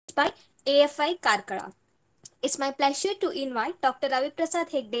by AFI Karkala. It's my pleasure to invite Dr. Ravi Prasad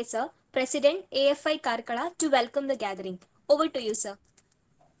Hegde, sir, President AFI Karkala, to welcome the gathering. Over to you, sir.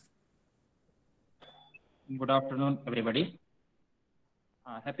 Good afternoon, everybody.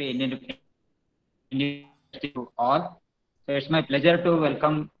 Happy Indian to all. So it's my pleasure to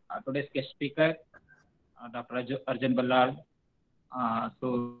welcome today's guest speaker, Dr. Arjun Ballal,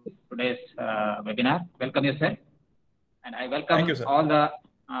 to today's webinar. Welcome you, sir. And I welcome all the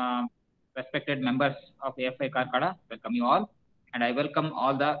respected members of AFI Karkala. Welcome you all. And I welcome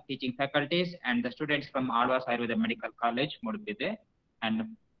all the teaching faculties and the students from Alvas Ayurveda Medical College, Mudupide.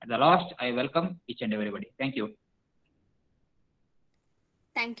 And at the last, I welcome each and everybody. Thank you.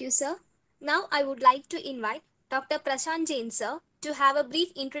 Thank you, sir. Now I would like to invite Dr. Prashant Jain, sir, to have a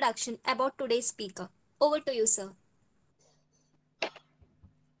brief introduction about today's speaker. Over to you, sir.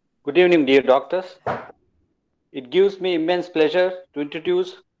 Good evening, dear doctors. It gives me immense pleasure to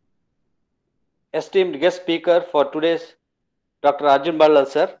introduce esteemed guest speaker for today's Dr. Arjun Ballal,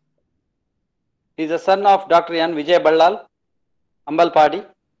 sir. He is the son of Dr. N. Vijay Ballal, Ambalpadi.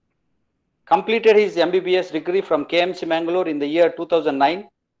 Completed his MBBS degree from KMC Mangalore in the year 2009.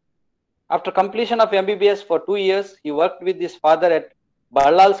 After completion of MBBS for 2 years, he worked with his father at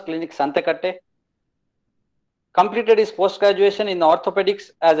Ballal's Clinic, Santakatte. Completed his post-graduation in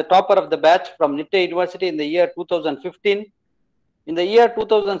orthopedics as a topper of the batch from Nitte University in the year 2015. In the year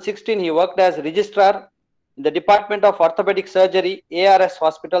 2016, he worked as registrar in the Department of Orthopedic Surgery, ARS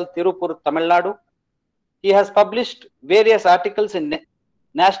Hospital, Tirupur, Tamil Nadu. He has published various articles in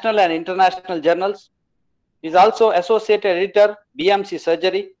national and international journals. He is also Associate Editor, BMC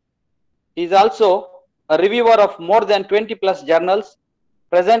Surgery. He is also a reviewer of more than 20 plus journals.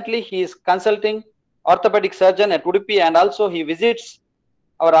 Presently, he is consulting orthopedic surgeon at Udupi, and also he visits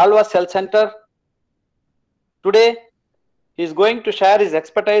our Alvas Health Center. Today, he is going to share his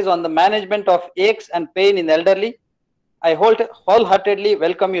expertise on the management of aches and pain in elderly. I wholeheartedly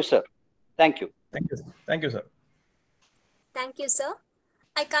welcome you, sir. Thank you. Thank you. Thank you, sir. Thank you, sir.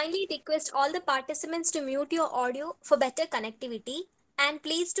 I kindly request all the participants to mute your audio for better connectivity, and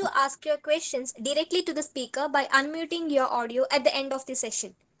please do ask your questions directly to the speaker by unmuting your audio at the end of the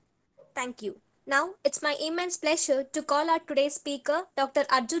session. Thank you. Now, it's my immense pleasure to call out today's speaker, Dr.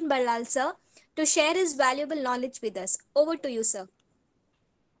 Arjun Ballal, sir, to share his valuable knowledge with us. Over to you, sir.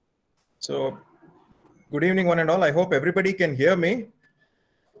 So, good evening, one and all. I hope everybody can hear me.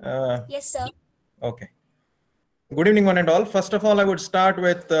 Yes, sir. Okay. Good evening, one and all. First of all, I would start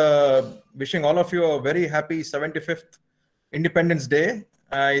with wishing all of you a very happy 75th Independence Day.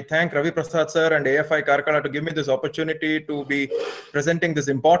 I thank Ravi Prasad sir and AFI Karkala to give me this opportunity to be presenting this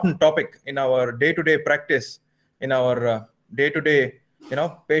important topic in our day-to-day practice, in our day-to-day,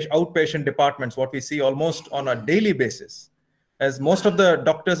 outpatient departments, what we see almost on a daily basis. As most of the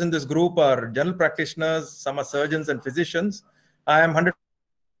doctors in this group are general practitioners, some are surgeons and physicians, I am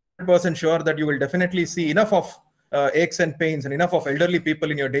 100% sure that you will definitely see enough of aches and pains and enough of elderly people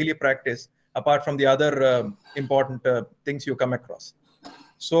in your daily practice, apart from the other important things you come across.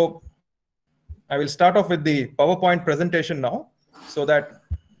 So I will start off with the PowerPoint presentation now so that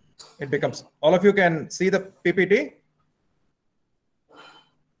it becomes, all of you can see the PPT?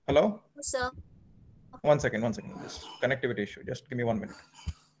 Hello? Yes, sir. One second, this connectivity issue, just give me 1 minute.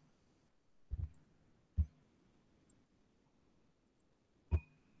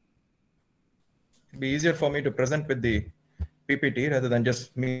 It'll be easier for me to present with the PPT rather than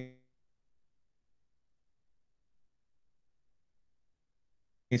just me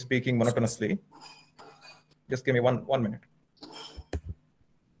speaking monotonously. Just give me one minute.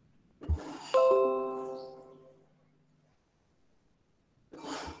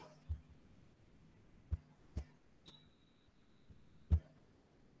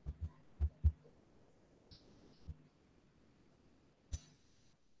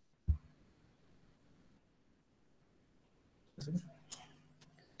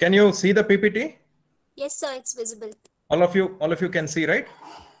 Can you see the PPT? Yes, sir, it's visible. All of you can see, right?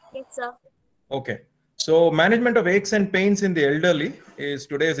 Yes, sir. Okay. So management of aches and pains in the elderly is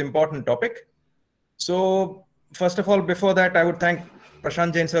today's important topic. So first of all, before that, I would thank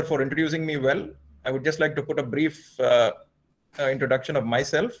Prashant Jain sir for introducing me well. I would just like to put a brief introduction of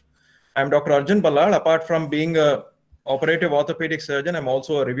myself. I'm Dr. Arjun Ballal. Apart from being an operative orthopedic surgeon, I'm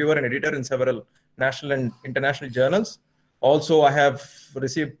also a reviewer and editor in several national and international journals. Also, I have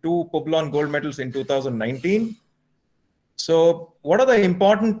received 2 Publon gold medals in 2019. So what are the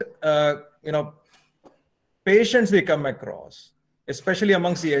important, patients we come across, especially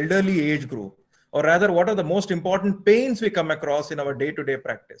amongst the elderly age group? Or rather, what are the most important pains we come across in our day-to-day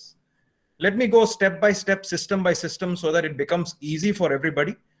practice? Let me go step by step, system by system, so that it becomes easy for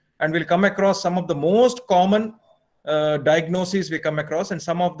everybody. and we'll come across some of the most common diagnoses we come across and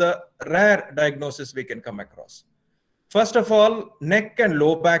some of the rare diagnoses we can come across. First of all, neck and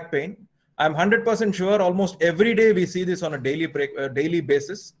low back pain. I'm 100% sure almost every day we see this on a daily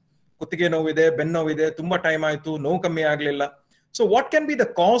basis. Kuttige novide, ben novide, tumba time aitu, no kammi aglilla. So what can be the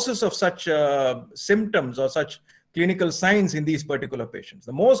causes of such symptoms or such clinical signs in these particular patients?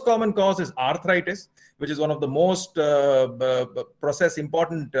 The most common cause is arthritis, which is one of the most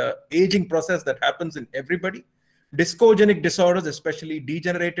important aging process that happens in everybody. Discogenic disorders, especially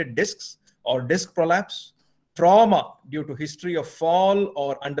degenerated discs or disc prolapse. Trauma due to history of fall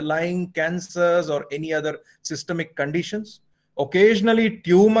or underlying cancers or any other systemic conditions. Occasionally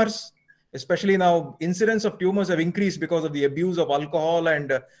tumors, especially now incidence of tumors have increased because of the abuse of alcohol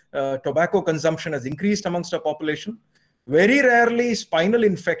and tobacco consumption has increased amongst our population. Very rarely spinal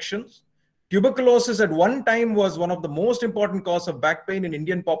infections. Tuberculosis at one time was one of the most important cause of back pain in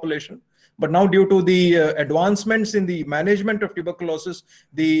Indian population. But now due to the advancements in the management of tuberculosis,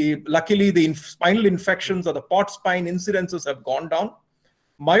 luckily the spinal infections or the pot spine incidences have gone down.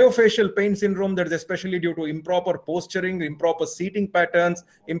 Myofascial pain syndrome, that is especially due to improper posturing, improper seating patterns,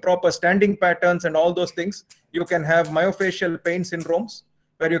 improper standing patterns, and all those things. You can have myofascial pain syndromes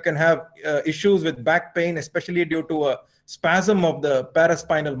where you can have issues with back pain, especially due to a spasm of the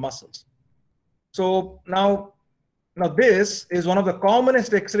paraspinal muscles. So now this is one of the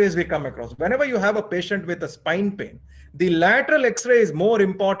commonest x-rays we come across. Whenever you have a patient with a spine pain, the lateral x-ray is more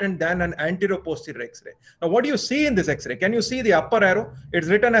important than an anterior-posterior x-ray. Now, what do you see in this x-ray? Can you see the upper arrow? It's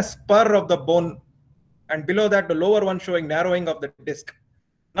written as spur of the bone, and below that, the lower one showing narrowing of the disc.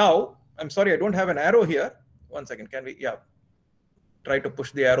 Now, I'm sorry, I don't have an arrow here. One second, can we, try to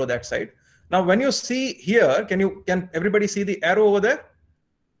push the arrow that side. Now, when you see here, can everybody see the arrow over there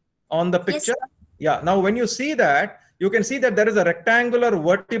on the picture? Yes, yeah, now when you see that, you can see that there is a rectangular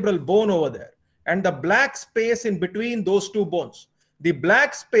vertebral bone over there and the black space in between those two bones. The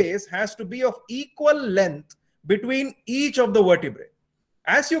black space has to be of equal length between each of the vertebrae.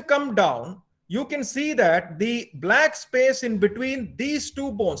 As you come down, you can see that the black space in between these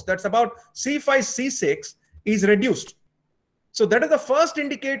two bones, that's about C5, C6, is reduced. So that is the first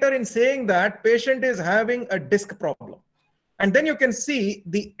indicator in saying that patient is having a disc problem. And then you can see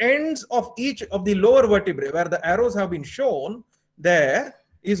the ends of each of the lower vertebrae where the arrows have been shown there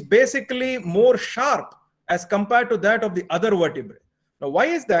is basically more sharp as compared to that of the other vertebrae. Now, why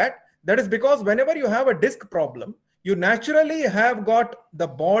is that? That is because whenever you have a disc problem, you naturally have got the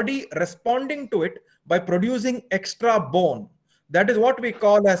body responding to it by producing extra bone. That is what we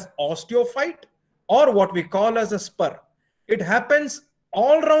call as osteophyte or what we call as a spur. It happens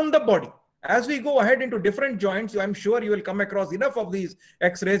all around the body. As we go ahead into different joints, I'm sure you will come across enough of these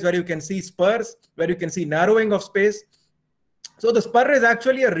x-rays where you can see spurs, where you can see narrowing of space. So the spur is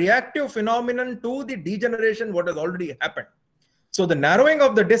actually a reactive phenomenon to the degeneration what has already happened. So the narrowing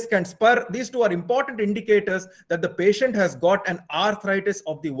of the disc and spur, these two are important indicators that the patient has got an arthritis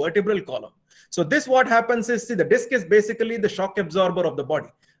of the vertebral column. So this what happens is, see, the disc is basically the shock absorber of the body.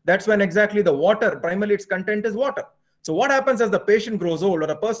 That's when exactly the water, primarily its content is water. So what happens as the patient grows old or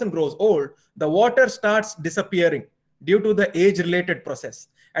a person grows old, the water starts disappearing due to the age-related process.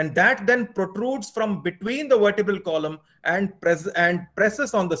 And that then protrudes from between the vertebral column and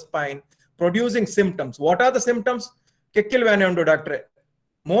presses on the spine, producing symptoms. What are the symptoms? Kekkil vane undu, doctor.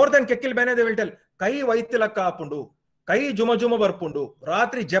 More than kekkil vane, they will tell, kai vaittilakka apundu, kai juma juma varpundu,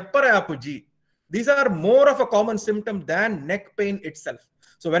 ratri jeppara apuji. These are more of a common symptom than neck pain itself.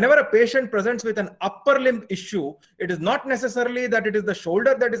 So whenever a patient presents with an upper limb issue, it is not necessarily that it is the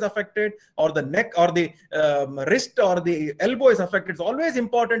shoulder that is affected or the neck or the wrist or the elbow is affected. It's always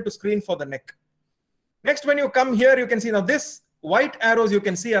important to screen for the neck. Next, when you come here, you can see now this white arrows you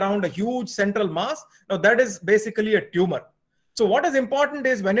can see around a huge central mass. Now that is basically a tumor. So what is important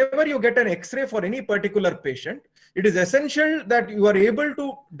is whenever you get an X-ray for any particular patient, it is essential that you are able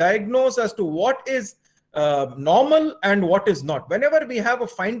to diagnose as to what is normal and what is not. Whenever we have a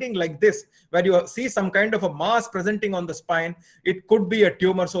finding like this, where you see some kind of a mass presenting on the spine, it could be a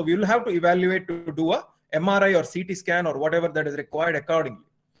tumor. So we will have to evaluate to do a MRI or CT scan or whatever that is required accordingly.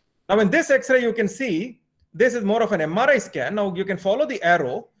 Now in this X-ray, you can see this is more of an MRI scan. Now you can follow the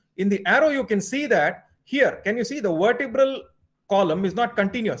arrow. In the arrow, you can see that here, can you see the vertebral column is not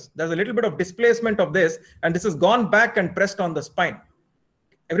continuous. There's a little bit of displacement of this, and this has gone back and pressed on the spine.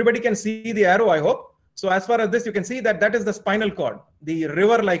 Everybody can see the arrow, I hope. So as far as this, you can see that that is the spinal cord, the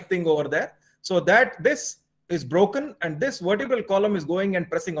river-like thing over there. So that this is broken and this vertebral column is going and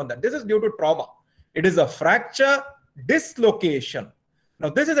pressing on that. This is due to trauma. It is a fracture dislocation. Now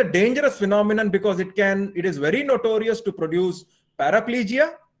this is a dangerous phenomenon because it is very notorious to produce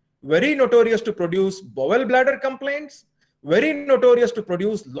paraplegia, very notorious to produce bowel bladder complaints, very notorious to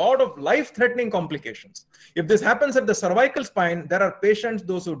produce lot of life-threatening complications. If this happens at the cervical spine, there are patients,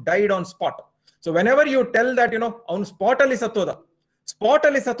 those who died on spot. So whenever you tell that, on spot ali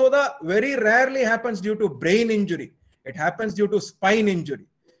satoda very rarely happens due to brain injury. It happens due to spine injury,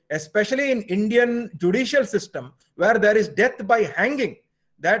 especially in Indian judicial system, where there is death by hanging,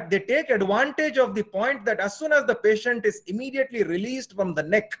 that they take advantage of the point that as soon as the patient is immediately released from the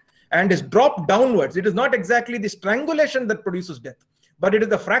neck and is dropped downwards, it is not exactly the strangulation that produces death, but it is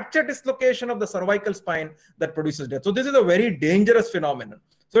the fracture dislocation of the cervical spine that produces death. So this is a very dangerous phenomenon.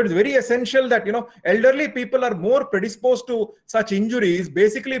 So it is very essential that, elderly people are more predisposed to such injuries,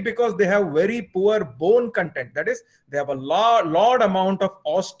 basically because they have very poor bone content. That is, they have a large amount of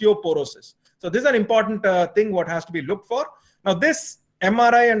osteoporosis. So this is an important thing what has to be looked for. Now this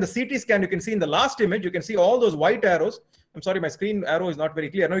MRI and the CT scan, you can see in the last image, you can see all those white arrows. I'm sorry, my screen arrow is not very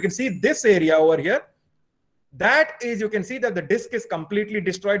clear. Now you can see this area over here. That is, you can see that the disc is completely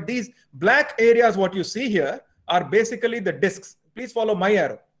destroyed. These black areas, what you see here, are basically the discs. Please follow my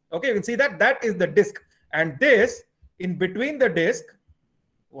arrow. Okay, you can see that that is the disc. And this, in between the disc,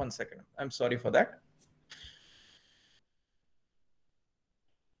 one second, I'm sorry for that.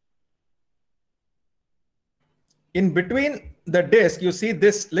 In between the disc, you see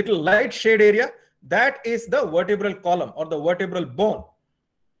this little light shade area. That is the vertebral column or the vertebral bone.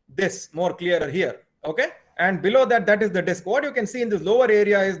 This more clearer here. Okay. And below that, that is the disc. What you can see in this lower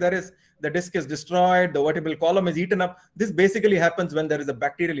area is the disc is destroyed, the vertebral column is eaten up. This basically happens when there is a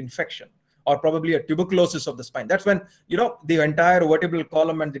bacterial infection or probably a tuberculosis of the spine. That's when, the entire vertebral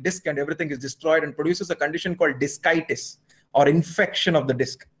column and the disc and everything is destroyed and produces a condition called discitis or infection of the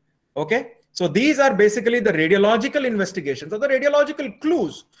disc. Okay. So these are basically the radiological investigations or the radiological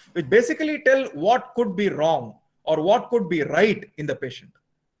clues, which basically tell what could be wrong or what could be right in the patient.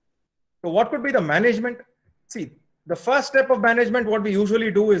 So what could be the management? See, the first step of management, what we usually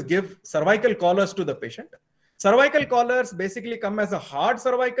do is give cervical collars to the patient. Cervical collars basically come as a hard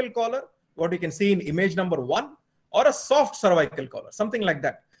cervical collar, what you can see in image number 1, or a soft cervical collar, something like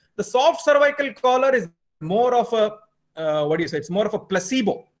that. The soft cervical collar is more of a, it's more of a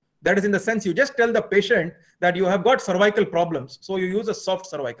placebo. That is, in the sense, you just tell the patient that you have got cervical problems, so you use a soft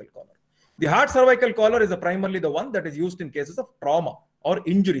cervical collar. The hard cervical collar is primarily the one that is used in cases of trauma or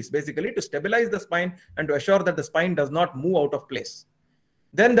injuries, basically to stabilize the spine and to assure that the spine does not move out of place.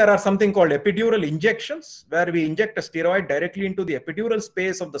 Then there are something called epidural injections, where we inject a steroid directly into the epidural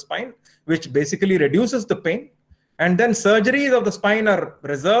space of the spine, which basically reduces the pain. And then surgeries of the spine are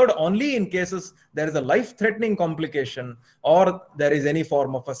reserved only in cases there is a life-threatening complication or there is any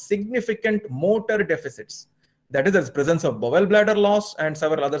form of a significant motor deficits. That is, the presence of bowel bladder loss and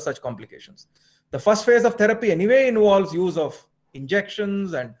several other such complications. The first phase of therapy anyway involves use of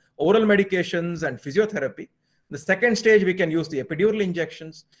injections and oral medications and physiotherapy. The second stage, we can use the epidural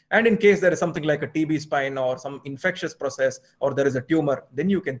injections. And in case there is something like a TB spine or some infectious process or there is a tumor, then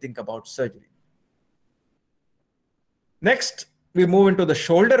you can think about surgery. Next, we move into the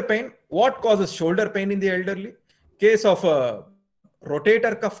shoulder pain. What causes shoulder pain in the elderly? Case of a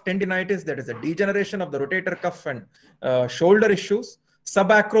rotator cuff tendinitis, that is a degeneration of the rotator cuff and shoulder issues,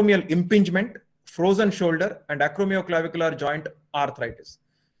 subacromial impingement, frozen shoulder, and acromioclavicular joint arthritis.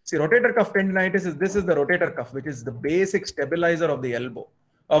 See, rotator cuff tendinitis this is the rotator cuff, which is the basic stabilizer of the elbow,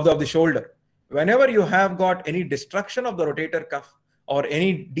 of the shoulder. Whenever you have got any destruction of the rotator cuff, or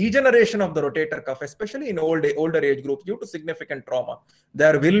any degeneration of the rotator cuff, especially in older age groups due to significant trauma,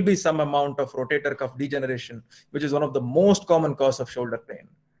 there will be some amount of rotator cuff degeneration, which is one of the most common cause of shoulder pain.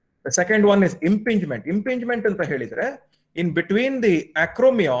 The second one is impingement. Impingement anta helidre, in between the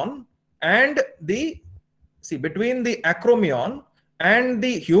acromion and the, between the acromion and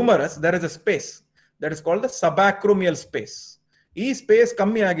the humerus, there is a space that is called the subacromial space. Ee space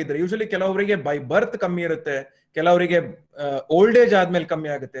kammi agidre, usually kelavurige by birth kammi irutte, ಕೆಲವರಿಗೆ old age ಆದ್ಮೇಲೆ ಕಮ್ಮಿ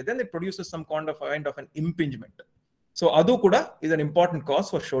ಆಗುತ್ತೆ, then it produces some kind of an impingement. So adu kuda is an important cause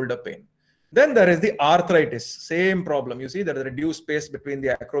for shoulder pain. Then there is the arthritis, same problem. You see there is a reduced space between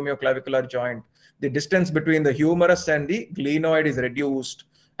the acromioclavicular joint. The distance between the humerus and the glenoid is reduced,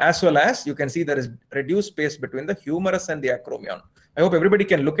 as well as you can see there is reduced space between the humerus and the acromion. I hope everybody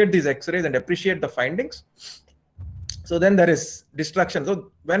can look at these x-rays and appreciate the findings. So then there is destruction. So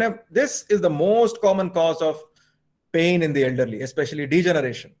this is the most common cause of pain in the elderly, especially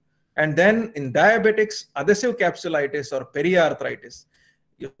degeneration. And then in diabetics, adhesive capsulitis or periarthritis,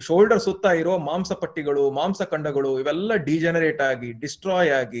 shoulder sutta iro ಮಾಂಸ ಪಟ್ಟಿಗಳು, ಮಾಂಸ ಖಂಡಗಳು ಇವೆಲ್ಲ degenerate ಆಗಿ,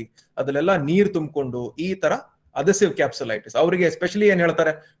 destroy ಆಗಿ, ಅದಲ್ಲೆಲ್ಲ ನೀರು ತುಂಬಿಕೊಂಡು ಈ ತರ adhesive capsulitis. ಅವರಿಗೆ ಎಸ್ಪೆಷಲಿ ಏನ್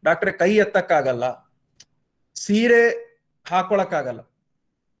ಹೇಳ್ತಾರೆ, ಡಾಕ್ಟ್ರೆ ಕೈ ಎತ್ತಕ್ಕಾಗಲ್ಲ, ಸೀರೆ ಹಾಕೊಳಕ್ಕಾಗಲ್ಲ,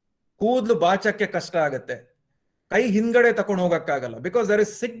 ಕೂದಲು ಬಾಚಕ್ಕೆ ಕಷ್ಟ ಆಗುತ್ತೆ, ಕೈ ಹಿಂದ್ಗಡೆ ತಕೊಂಡು ಹೋಗಕ್ಕಾಗಲ್ಲ, because there is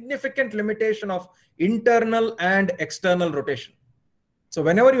significant limitation of internal and external rotation. So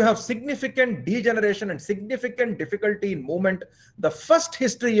whenever you have significant degeneration and significant difficulty in movement, the first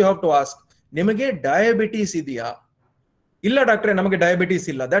history you have to ask, ನಿಮಗೆ ಡಯಾಬಿಟೀಸ್ ಇದೆಯಾ? ಇಲ್ಲ ಡಾಕ್ಟ್ರೆ, ನಮಗೆ ಡಯಾಬಿಟೀಸ್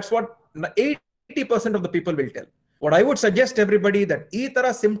ಇಲ್ಲ. That's what 80% of the people will tell. What I would suggest everybody that ಈ ತರ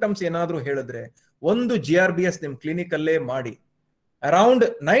symptoms ಏನಾದ್ರೂ ಹೇಳಿದ್ರೆ ಒಂದು GRBS ನಿಮ್ ಕ್ಲಿನಿಕ್ ಅಲ್ಲೇ ಮಾಡಿ. Around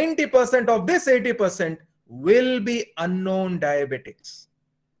 90% of this 80% will be unknown diabetics.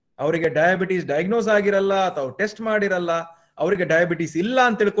 ಅವರಿಗೆ ಡಯಾಬಿಟೀಸ್ ಡಯಾಗ್ನೋಸ್ ಆಗಿರಲ್ಲ ಅಥವಾ ಟೆಸ್ಟ್ ಮಾಡಿರಲ್ಲ, ಅವರಿಗೆ ಡಯಾಬಿಟೀಸ್ ಇಲ್ಲ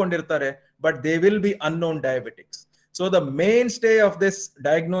ಅಂತ ತಿಳ್ಕೊಂಡಿರ್ತಾರೆ, but they will be unknown diabetics. So the main stay of this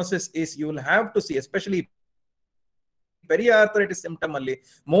diagnosis is you will have to C, especially periarthritis symptom alli,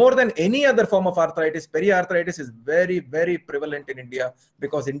 more than any other form of arthritis, periarthritis is very, very prevalent in India,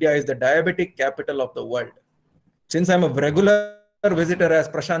 because India is the diabetic capital of the world. Since I'm a regular visitor, as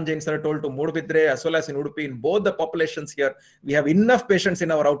Prashant Jain sir told, to Mudbidre as well as in Udupi, in both the populations here, we have enough patients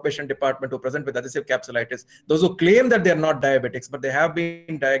in our outpatient department who present with adhesive capsulitis, those who claim that they are not diabetics, but they have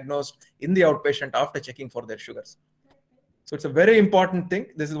been diagnosed in the outpatient after checking for their sugars. So it's a very important thing.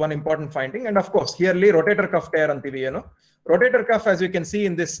 This is one important finding. And of course, herely rotator cuff tear antivi, rotator cuff, as you can see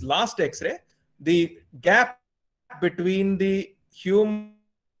in this last X-ray, the gap between the humerus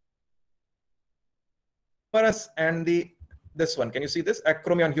and this one, can you see this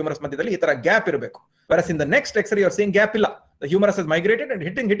acromion humerus madhyadalli itara gap irbeku, whereas in the next X-ray you are seeing gap illa. The humerus has migrated and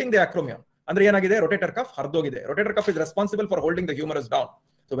hitting the acromion. Andre yenagide, rotator cuff hardogide. Rotator cuff is responsible for holding the humerus down.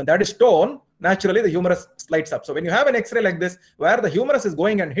 So when that is torn, naturally the humerus slides up. So when you have an X-ray like this, where the humerus is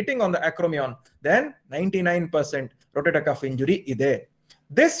going and hitting on the acromion, then 99% rotator cuff injury ide.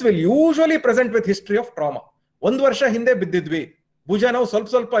 This will usually present with history of trauma. 1 ವರ್ಷ ಹಿಂದೆ ಬಿದ್ದಿದ್ವಿ, ಭುಜ ನೋವು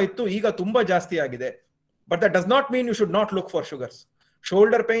ಸ್ವಲ್ಪ ಇತ್ತು, ಈಗ ತುಂಬಾ ಜಾಸ್ತಿ ಆಗಿದೆ. But that does not mean you should not look for sugars.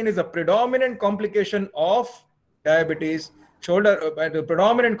 Shoulder pain is a predominant complication of diabetes, a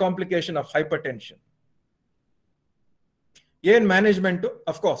predominant complication of hypertension. In management,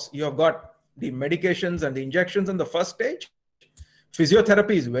 of course, you have got the medications and the injections in the first stage.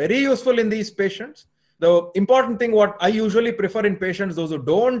 Physiotherapy is very useful in these patients. The important thing, what I usually prefer in patients, those who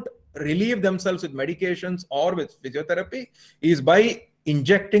don't relieve themselves with medications or with physiotherapy, is by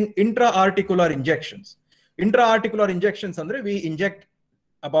injecting intra-articular injections. Intra-articular injections, andre we inject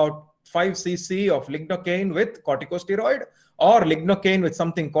about 5 cc of lignocaine with corticosteroid, or lignocaine with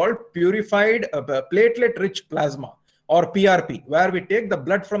something called purified platelet-rich plasma, or PRP, where we take the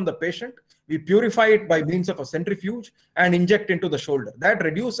blood from the patient, we purify it by means of a centrifuge and inject into the shoulder. That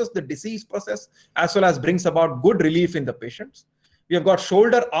reduces the disease process as well as brings about good relief in the patients. We have got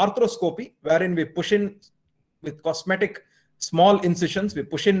shoulder arthroscopy, wherein we push in with cosmetic small incisions, we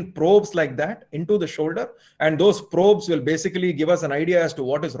push in probes like that into the shoulder, and those probes will basically give us an idea as to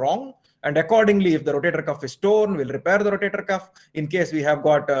what is wrong. And accordingly, if the rotator cuff is torn, we'll repair the rotator cuff. In case we have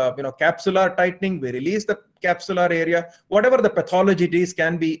got capsular tightening, we release the capsular area. Whatever the pathology is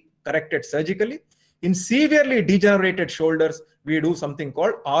can be corrected surgically. In severely degenerated shoulders, we do something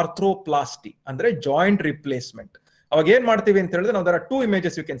called arthroplasty, andre joint replacement. Again, now there are 2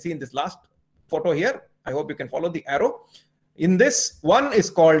 images you can see in this last photo here. I hope you can follow the arrow. In this, one is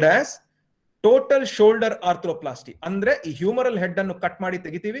called as total shoulder arthroplasty. Andre ee humeral head annu cut ಮಾಡಿ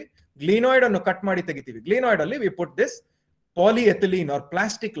ತೆಗಿತೀವಿ, glenoid annu cut ಮಾಡಿ ತೆಗಿತೀವಿ. Glenoid alli we put this polyethylene or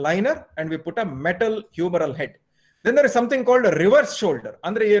plastic liner and we put a metal humeral head. Then there is something called a reverse shoulder.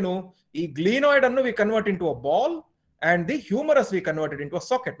 Andre ಏನು, ಈ glenoid annu we convert into a ball and the humerus we convert it into a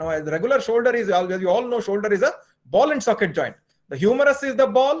socket. Now, the regular shoulder is, as you all know, shoulder is a ball and socket joint. The humerus is the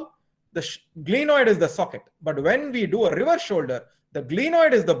ball, the glenoid is the socket. But when we do a reverse shoulder, the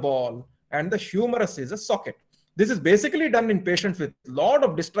glenoid is the ball and the humerus is a socket. This is basically done in patients with a lot of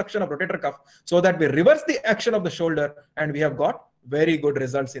destruction of rotator cuff, so that we reverse the action of the shoulder, and we have got very good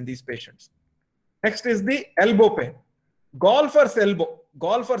results in these patients. Next is the elbow pain. Golfer's elbow.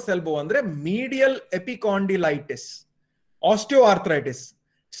 Golfer's elbow andre medial epicondylitis, osteoarthritis,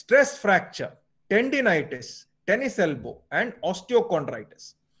 stress fracture, tendinitis, tennis elbow, and osteochondritis.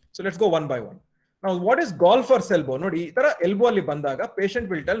 So let's go one by one. Now, what is golfer's elbow? Nodi, itara elbow alli bandaga patient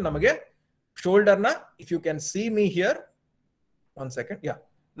will tell namage shoulder na, if you can see me here, 1 second, yeah.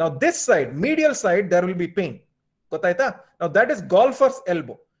 Now this side, medial side, there will be pain. Gottaita? Now that is golfer's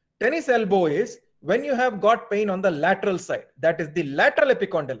elbow. Tennis elbow is when you have got pain on the lateral side. That is the lateral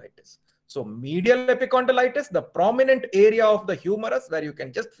epicondylitis. So medial epicondylitis, the prominent area of the humerus where you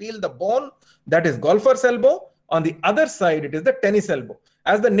can just feel the bone, that is golfer's elbow. On the other side, it is the tennis elbow.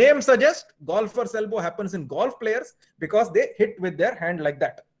 As the name suggests, golfer's elbow happens in golf players because they hit with their hand like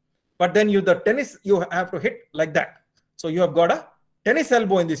that. But then the tennis, you have to hit like that. So you have got a tennis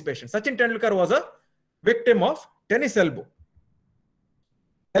elbow in this patient. Sachin Tendulkar was a victim of tennis elbow.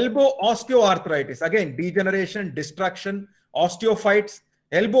 Elbow osteoarthritis, again, degeneration, destruction, osteophytes,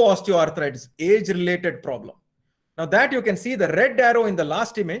 elbow osteoarthritis, age-related problem. Now that you can see the red arrow in the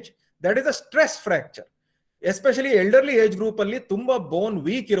last image, that is a stress fracture. Especially elderly age group alli tumba bone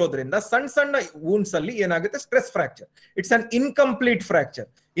weak irodrinda sanna wounds alli enagutte stress fracture. It's an incomplete fracture.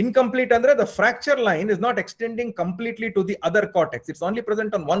 Incomplete andre the fracture line is not extending completely to the other cortex. It's only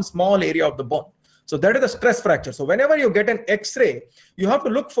present on one small area of the bone. So that is a stress fracture. So whenever you get an X-ray, you have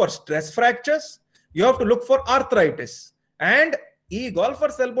to look for stress fractures, you have to look for arthritis. And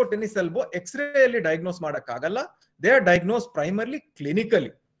golfer's elbow, tennis elbow, X-ray alli diagnose madakagalla. They are diagnosed primarily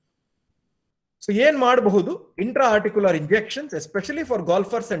clinically. So yen madabahudu intra-articular injections, especially for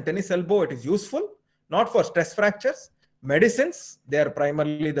golfers and tennis elbow, it is useful, not for stress fractures. Medicines, they are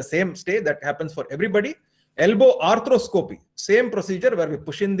primarily the same state that happens for everybody. Elbow arthroscopy, same procedure where we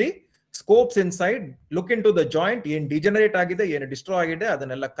push in the scopes inside, look into the joint, yen degenerate agide, yen destroy agide,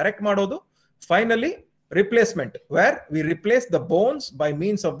 adanella correct madodu. Finally, replacement, where we replace the bones by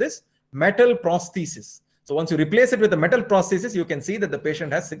means of this metal prosthesis. So once you replace it with a metal prosthesis, you can see that the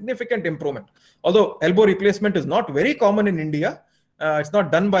patient has significant improvement. Although elbow replacement is not very common in India, it's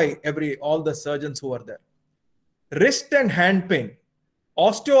not done by all the surgeons who are there. Wrist and hand pain,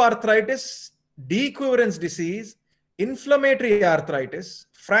 osteoarthritis, decuerence disease, inflammatory arthritis,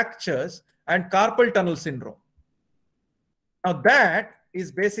 fractures, and carpal tunnel syndrome. Now that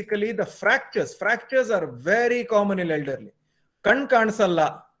is basically the fractures. Fractures are very common in elderly. Kan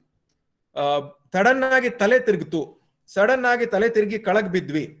kansalla. Sudden agi tale tirgitu, sudden agi tale tirgi kalag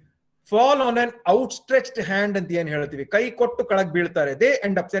bidvi, fall on an outstretched hand and yen helativi, kai kottu kalag beeltare. They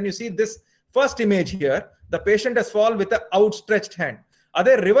end up, when you see this first image here, the patient has fall with an outstretched hand.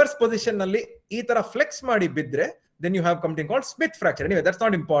 Ade reverse position nalli ee tara flex maadi bidre, then you have something called Smith fracture. Anyway, that's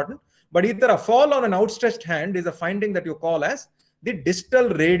not important, but ee tara fall on an outstretched hand is a finding that you call as the distal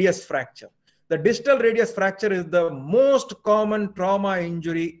radius fracture. The distal radius fracture is the most common trauma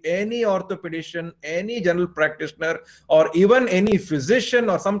injury any orthopedician, any general practitioner, or even any physician,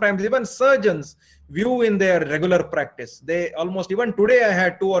 or sometimes even surgeons view in their regular practice. They almost, even today I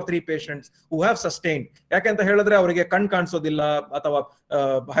had 2 or 3 patients who have sustained. Yakanta heladre avrige kan kansodilla athava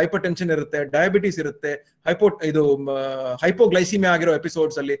hypertension irutte, diabetes irutte, hypoglycemia agiro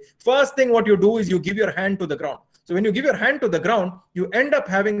episodes alli. First thing what you do is you give your hand to the ground. So when you give your hand to the ground, you end up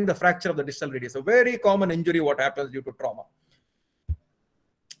having the fracture of the distal radius. A very common injury what happens due to trauma.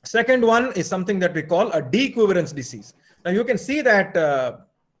 Second one is something that we call a decuerence disease. Now you can see that,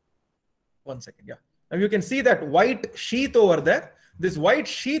 one second, yeah. Now you can see that white sheath over there. This white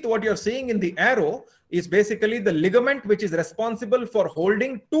sheath, what you're seeing in the arrow, is basically the ligament which is responsible for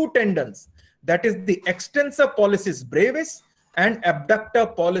holding 2 tendons. That is the extensor pollicis brevis and abductor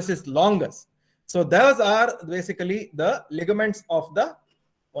pollicis longus. So those are basically the ligaments of the,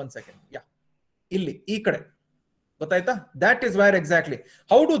 one second, yeah, illi, ee kade. That is where exactly.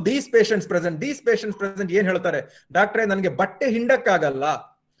 How do these patients present? These patients present yen heltare, doctor nanage batte hindakagalla,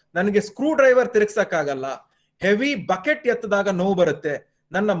 nanage screwdriver tiriksakkagalla, heavy bucket ettadaga novu barutte,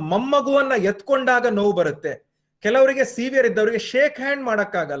 nanna mammaguvanna etkondaga novu barutte, ಕೆಲವರಿಗೆ severe ಇದ್ದವರಿಗೆ shake hand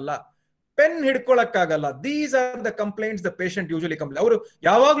ಮಾಡಕ್ಕಾಗಲ್ಲ, pen ಹಿಡ್ಕೊಳಕ್ಕಾಗಲ್ಲ. These are the complaints the patient usually complaint. ಅವರು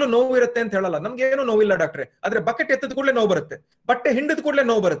ಯಾವಾಗ್ಲೂ ನೋವು ಇರುತ್ತೆ ಅಂತ ಹೇಳಲ್ಲ, ನಮ್ಗೆ ಏನು ನೋವಿಲ್ಲ ಡಾಕ್ಟ್ರೆ, ಆದ್ರೆ ಬಕೆಟ್ ಎತ್ತದ ಕೂಡಲೇ ನೋವು ಬರುತ್ತೆ, ಬಟ್ಟೆ ಹಿಂಡಿದ ಕೂಡಲೇ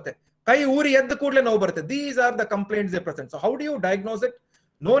ನೋವು ಬರುತ್ತೆ, ಕೈ ಊರಿ ಎದ್ದ ಕೂಡಲೇ ನೋವು ಬರುತ್ತೆ. These are the complaints they present. So how do you diagnose it?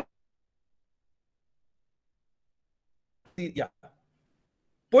 No,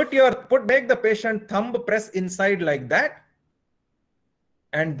 make the patient thumb press inside like that,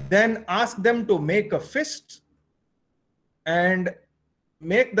 and then ask them to make a fist and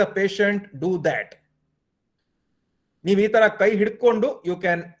make the patient do that. ನೀವು ಈ ತರ ಕೈ ಹಿಡ್ಕೊಂಡು you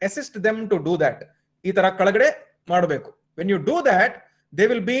can assist them to do that. ಈ ತರ ಕೆಳಗಡೆ ಮಾಡಬೇಕು. When you do that, they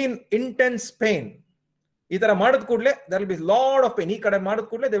will be in intense pain. ಈ ತರ ಮಾಡಿದ ಕೂಡಲೇ there will be lot of pain. ಈ ಕಡೆ ಮಾಡಿದ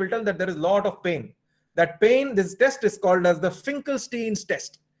ಕೂಡಲೇ they will tell that there is lot of pain. That pain, this test is called as the Finkelstein's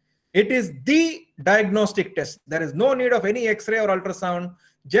test. It is the diagnostic test. There is no need of any X-ray or ultrasound.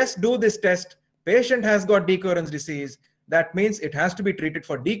 Just do this test. Patient has got decuerence disease. That means it has to be treated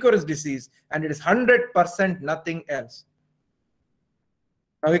for decuerence disease, and it is 100% nothing else.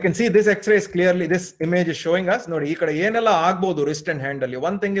 Now we can see this X-ray is clearly, this image is showing us, nodi ee kade yenella agbodu wrist and hand alli.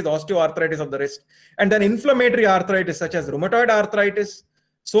 One thing is osteoarthritis of the wrist, and then inflammatory arthritis such as rheumatoid arthritis,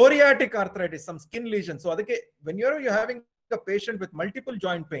 psoriatic arthritis, some skin lesions. So adike when you're having a patient with multiple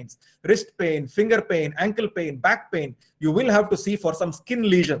joint pains, wrist pain, finger pain, ankle pain, back pain, you will have to see for some skin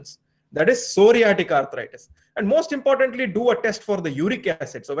lesions. That is psoriatic arthritis. And most importantly, do a test for the uric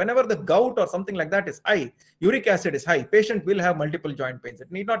acid. So whenever the gout or something like that is high, uric acid is high, patient will have multiple joint pains.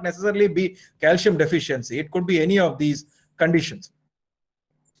 It need not necessarily be calcium deficiency. It could be any of these conditions.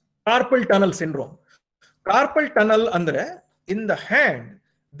 Carpal tunnel syndrome. Carpal tunnel andre, in the hand,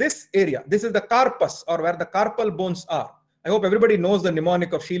 this area, this is the carpus, or where the carpal bones are. I hope everybody knows the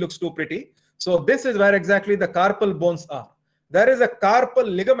mnemonic of She Looks Too Pretty. So this is where exactly the carpal bones are. There is a carpal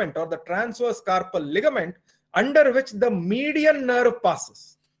ligament, or the transverse carpal ligament, under which the median nerve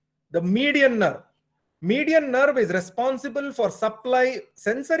passes. The median nerve. Median nerve is responsible for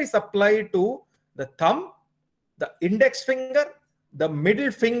sensory supply to the thumb, the index finger, the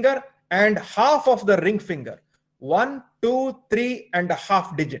middle finger, and half of the ring finger. 1, 2,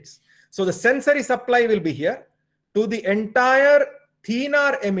 3.5 digits. So the sensory supply will be here to the entire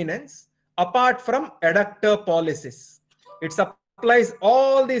thenar eminence apart from adductor pollicis. It supplies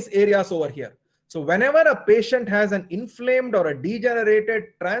all these areas over here. So whenever a patient has an inflamed or a degenerated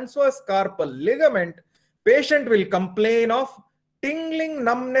transverse carpal ligament, patient will complain of tingling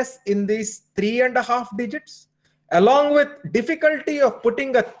numbness in these 3.5 digits, along with difficulty of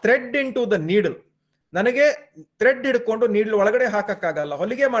putting a thread into the needle. ನನಗೆ thread ಹಿಡ್ಕೊಂಡು needle ಒಳಗಡೆ ಹಾಕಕ್ಕಾಗಲ್ಲ,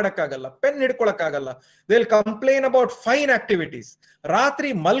 ಹೊಲಿಗೆ ಮಾಡಕ್ಕಾಗಲ್ಲ, pen ಹಿಡ್ಕೊಳಕ್ಕಾಗಲ್ಲ. They will complain about fine activities. ರಾತ್ರಿ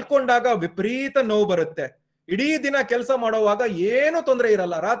ಮಲ್ಕೊಂಡಾಗ ವಿಪರೀತ ನೋವು ಬರುತ್ತೆ. ಇಡೀ ದಿನ ಕೆಲಸ ಮಾಡುವಾಗ ಏನು ತೊಂದರೆ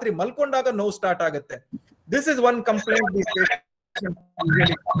ಇರಲ್ಲ, ರಾತ್ರಿ ಮಲ್ಕೊಂಡಾಗ ನೋವು ಸ್ಟಾರ್ಟ್ ಆಗುತ್ತೆ. This is one complaint.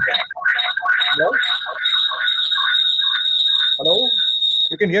 Hello,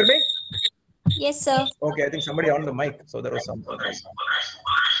 you can hear me? Yes, sir. Okay, I think somebody on the mic, so there was some.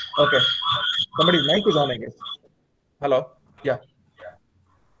 Okay, somebody's mic is on, I guess. Hello, yeah.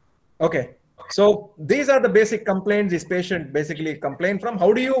 Okay, so these are the basic complaints this patient basically complained from. How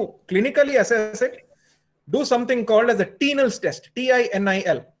do you clinically assess it? Do something called as a Tinel's test,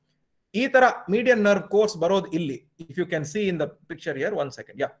 TINIL. Ee tara median nerve course barod illi. If you can see in the picture here, 1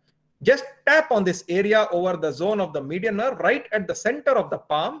 second, yeah. Just tap on this area over the zone of the median nerve right at the center of the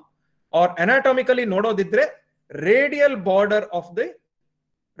palm, or anatomically nododidre radial border of the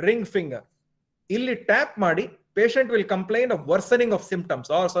ring finger. Illi tap ಮಾಡಿ, patient will complain of worsening of symptoms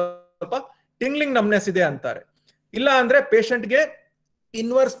or ಸ್ವಲ್ಪ tingling numbness ಇದೆ ಅಂತಾರೆ. ಇಲ್ಲ ಅಂದ್ರೆ patient ಗೆ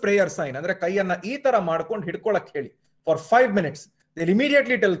inverse prayer sign, ಅಂದ್ರೆ ಕೈಯನ್ನ ಈ ತರ ಮಾಡ್ಕೊಂಡು ಹಿಡ್ಕೊಳಕ್ ಹೇಳಿ for 5 minutes. They'll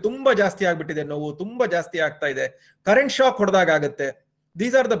immediately tell ತುಂಬಾ ಜಾಸ್ತಿ ಆಗ್ಬಿಟ್ಟಿದೆ ನೋವು, ತುಂಬಾ ಜಾಸ್ತಿ ಆಗ್ತಾ ಇದೆ, ಕರೆಂಟ್ ಶಾಕ್ ಹೊಡೆದಾಗ ಆಗುತ್ತೆ.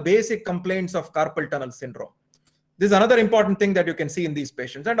 These are the basic complaints of carpal tunnel syndrome. This is another important thing that you can see in these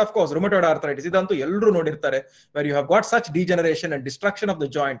patients. And of course, rheumatoid arthritis, idantu ellaru nodirtare, where you have got such degeneration and destruction of the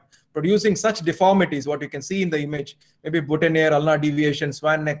joint, producing such deformities, what you can see in the image, maybe boutonniere, ulnar deviation,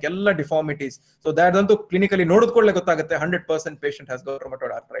 swan neck, ella deformities. So that clinically nodudkolle gottagutte 100% patient has got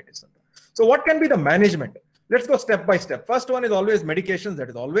rheumatoid arthritis. So what can be the management? Let's go step by step. First one is always medications, that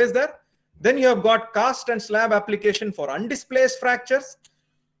is always there. Then you have got cast and slab application for undisplaced fractures,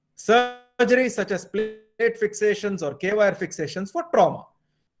 surgery such as plate fixations or K-wire fixations for trauma.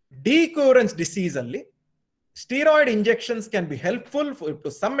 Decoherence disease only, steroid injections can be helpful to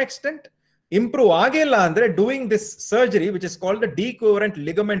some extent. Improve agilla andre doing this surgery, which is called the decoherent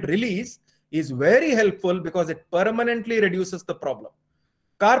ligament release, is very helpful because it permanently reduces the problem.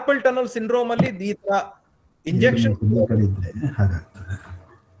 Carpal tunnel syndrome only the injection.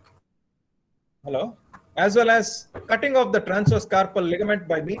 Hello. As well as cutting off the transverse carpal ligament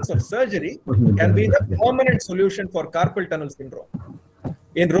by means of surgery can be the permanent solution for carpal tunnel syndrome.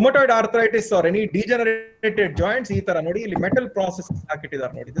 In rheumatoid arthritis or any degenerated joints, metal processes.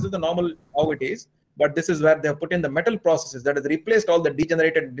 This is the normal how it is, but this is where they have put in the metal processes, that has replaced all the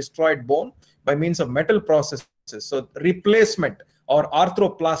degenerated and destroyed bone by means of metal processes. So replacement or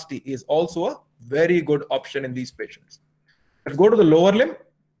arthroplasty is also a very good option in these patients. Let's go to the lower limb.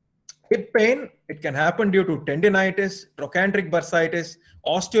 Hip pain, it can happen due to tendinitis, trochanteric bursitis,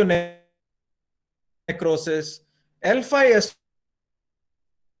 osteonecrosis, L5S1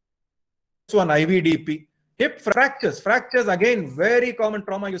 IVDP. Hip fractures. Fractures, again, very common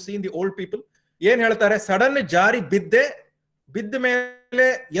trauma you see in the old people. Yen heltare sudden jari bidde mele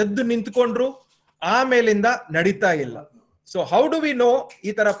yeddu nintukondru ಆಮೇಲಿಂದ ನಡೀತಾ ಇಲ್ಲ. So how do we know ಈ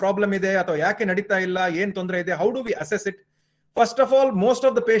ತರ problem ಇದೆ ಅಥವಾ ಯಾಕೆ ನಡೀತಾ ಇಲ್ಲ, ಏನ್ ತೊಂದರೆ ಇದೆ? How do we assess it? First of all, most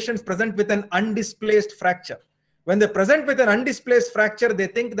of the patients present with an undisplaced fracture. When they present with an undisplaced fracture, they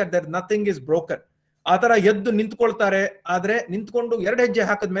think that nothing is broken. ಆ ತರ ಎದ್ದು ನಿಂತ್ಕೊಳ್ತಾರೆ, ಆದ್ರೆ ನಿಂತ್ಕೊಂಡು 2 ಹೆಜ್ಜೆ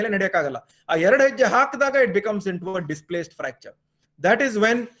ಹಾಕಿದ ಮೇಲೆ ನಡೆಯಕ್ಕಾಗಲ್ಲ. ಆ 2 ಹೆಜ್ಜೆ ಹಾಕಿದಾಗ it becomes into a displaced fracture. That is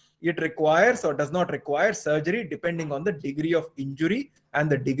when it requires or does not require surgery depending on the degree of injury and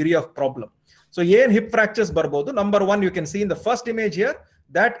the degree of problem. So ಏನ್ hip fractures ಬರ್ಬೋದು? Number 1, you can see in the first image here,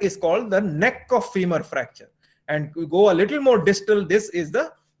 that is called the neck of femur fracture. And we go a little more distal, this is the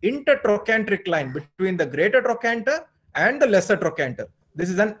intertrochanteric line between the greater trochanter and the lesser trochanter. This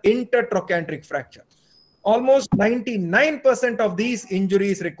is an intertrochanteric fracture. Almost 99% of these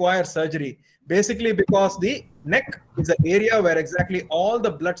injuries require surgery, basically because the neck is an area where exactly all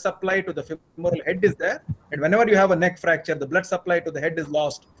the blood supply to the femoral head is there. And whenever you have a neck fracture, the blood supply to the head is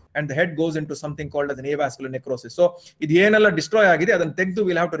lost and the head goes into something called as an avascular necrosis. So, ಇದು ಏನೆಲ್ಲ destroy ಆಗಿದೆ ಅದನ್ನು ತೆಗೆದು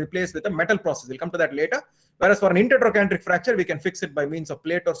we'll have to replace with a metal process. We'll come to that later. Whereas for an intertrochanteric fracture, we can fix it by means of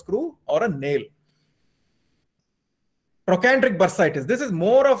plate or screw or a nail. Trochanteric bursitis. This is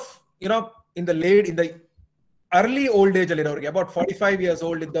more of, in the early old age ಅಲ್ಲಿ ಇರೋರಿಗೆ, about 45 years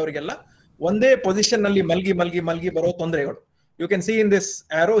old ಇದ್ದವರಿಗೆಲ್ಲ ಒಂದೇ position ನಲ್ಲಿ ಮಲ್ಗಿ ಬರೋ ತೊಂದರೆಗಳು. You can see in this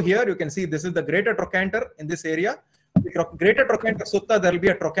arrow here, you can see this is the greater trochanter in this area. The greater trochanter sutta, there will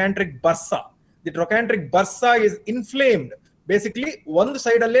be a trochanteric bursa. The trochanteric bursa is inflamed. Basically, ಒಂದು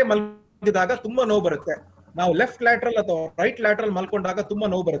side ಅಲ್ಲೇ ಮಲ್ಗಿದಾಗ ತುಂಬಾ ನೋವು ಬರುತ್ತೆ. ನಾವು left lateral ಅಥವಾ right lateral ಮಲ್ಕೊಂಡಾಗ ತುಂಬಾ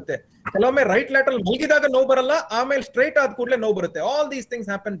ನೋವು ಬರುತ್ತೆ. ಕೆಲವೊಮ್ಮೆ ರೈಟ್ ಲ್ಯಾಟ್ರಲ್ ಮಲ್ಗಿದಾಗ ನೋವು ಬರಲ್ಲ, ಆಮೇಲೆ ಸ್ಟ್ರೈಟ್ ಆದ ಕೂಡಲೇ ನೋವು ಬರುತ್ತೆ. All these things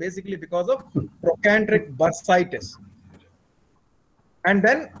happen basically because of trochanteric bursitis. And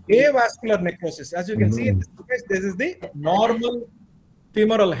then avascular necrosis. As you can see in this case, this is the normal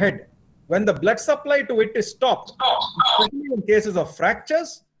femoral head. When the blood supply to it is stopped, especially in cases of fractures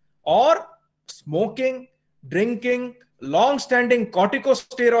or smoking, drinking, long-standing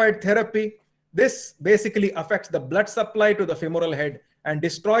corticosteroid therapy, this basically affects the blood supply to the femoral head and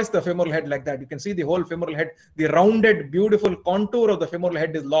destroys the femoral head like that. You can see the whole femoral head, the rounded, beautiful contour of the femoral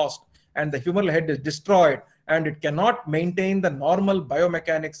head is lost and the femoral head is destroyed and it cannot maintain the normal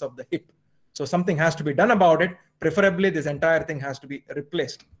biomechanics of the hip. So something has to be done about it. Preferably, this entire thing has to be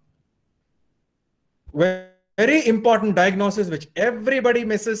replaced. Very important diagnosis which everybody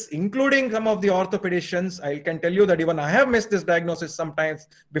misses, including some of the orthopedicians. I can tell you that even I have missed this diagnosis sometimes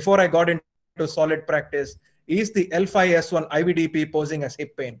before I got into solid practice, is the L5S1 IVDP posing as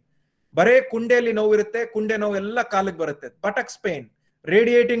hip pain. Bare kundeli novu irutte, kunde novu ella kaalage barutte. Buttocks pain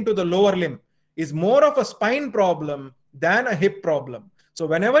radiating to the lower limb is more of a spine problem than a hip problem. So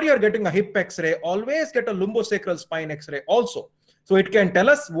whenever you're getting a hip x-ray, always get a lumbosacral spine x-ray also. So it can tell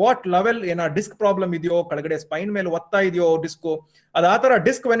us what level in our disc problem idyo, kadagade spine mele vatta idyo disco. Adatara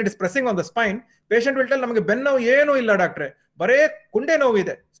disc, when it is pressing on the spine, patient will tell namage ben novu eno illa doctor, bare kunde novu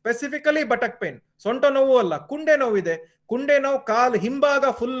ide, specifically buttock pain, sonta novu alla, kunde novu ide, kunde novu kaal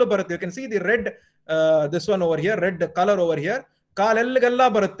himbaga full barutte. You can see the red, this one over here, red color over here. ಕಾಲೆಲ್ಲಗೆಲ್ಲ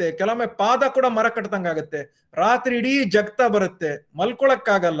ಬರುತ್ತೆ, ಕೆಲವೊಮ್ಮೆ ಪಾದ ಕೂಡ ಮರ ಕಟ್ಟದಂಗಾಗುತ್ತೆ, ರಾತ್ರಿ ಇಡೀ ಜಗ್ತಾ ಬರುತ್ತೆ,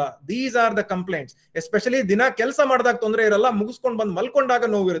 ಮಲ್ಕೊಳಕ್ಕಾಗಲ್ಲ. These are the complaints. Especially ದಿನ ಕೆಲಸ ಮಾಡಿದಾಗ ತೊಂದರೆ ಇರಲ್ಲ, ಮುಗಿಸ್ಕೊಂಡು ಬಂದು ಮಲ್ಕೊಂಡಾಗ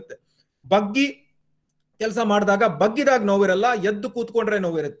ನೋವಿರುತ್ತೆ. ಬಗ್ಗಿ ಕೆಲಸ ಮಾಡಿದಾಗ ಬಗ್ಗಿದಾಗ ನೋವಿರಲ್ಲ, ಎದ್ದು ಕೂತ್ಕೊಂಡ್ರೆ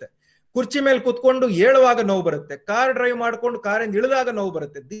ನೋವಿರುತ್ತೆ. ಕುರ್ಚಿ ಮೇಲೆ ಕೂತ್ಕೊಂಡು ಏಳುವಾಗ ನೋವು ಬರುತ್ತೆ. ಕಾರ್ ಡ್ರೈವ್ ಮಾಡ್ಕೊಂಡು ಕಾರಿಂದ ಇಳಿದಾಗ ನೋವು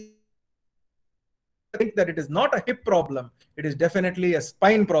ಬರುತ್ತೆ. I think that it is not a hip problem, it is definitely a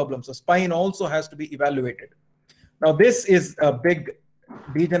spine problem. So spine also has to be evaluated. Now, this is a big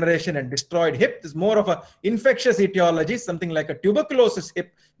degeneration and destroyed hip. This is more of a infectious etiology, something like a tuberculosis hip,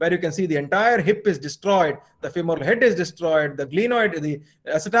 where you can see the entire hip is destroyed, the femoral head is destroyed, the glenoid, the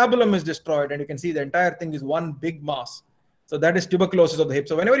acetabulum is destroyed, and you can see the entire thing is one big mass. So that is tuberculosis of the hip.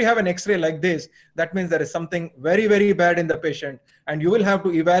 So whenever you have an X-ray like this, that means there is something very, very bad in the patient, and you will have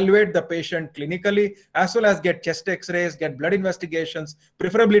to evaluate the patient clinically, as well as get chest X-rays, get blood investigations,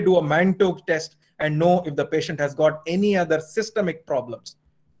 preferably do a Mantoux test, and know if the patient has got any other systemic problems.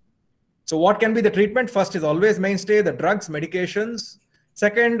 So what can be the treatment? First is always mainstay, the drugs, medications.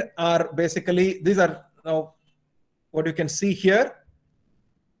 Second are basically, these are now what you can see here.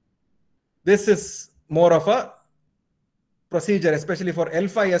 This is more of a procedure, especially for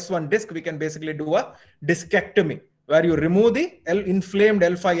L5S1 disc. We can basically do a discectomy, where you remove the inflamed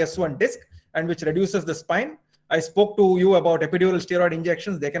L5S1 disc and which reduces the spine. I spoke to you about epidural steroid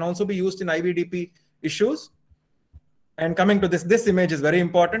injections. They can also be used in IVDP issues. And coming to this image is very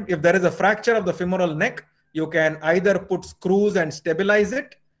important. If there is a fracture of the femoral neck, you can either put screws and stabilize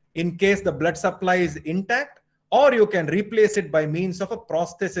it in case the blood supply is intact, or you can replace it by means of a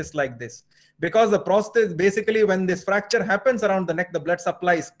prosthesis like this. Because the prosthesis, basically when this fracture happens around the neck, the blood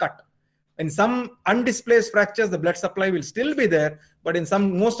supply is cut. In some undisplaced fractures, the blood supply will still be there, but in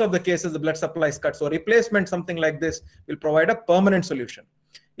most of the cases, the blood supply is cut. So replacement, something like this, will provide a permanent solution.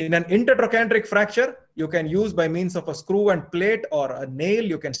 In an intertrochanteric fracture, you can use by means of a screw and plate or a nail,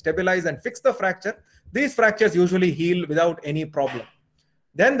 you can stabilize and fix the fracture. These fractures usually heal without any problem.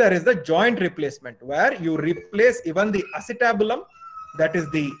 Then there is the joint replacement, where you replace even the acetabulum, that is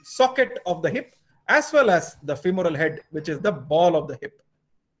the socket of the hip, as well as the femoral head, which is the ball of the hip,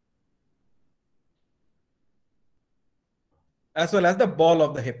 as well as the ball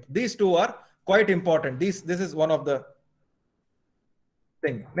of the hip. These two are quite important. This is one of the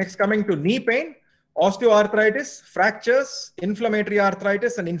thing. Next, coming to knee pain, osteoarthritis, fractures, inflammatory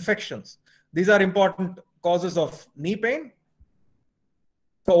arthritis, and infections. These are important causes of knee pain.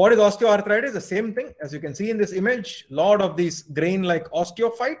 So what is osteoarthritis? The same thing. As you can see in this image, lot of these grain-like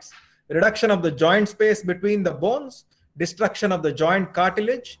osteophytes, reduction of the joint space between the bones, destruction of the joint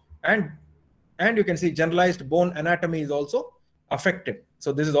cartilage, and you can see generalized bone anatomy is also affected.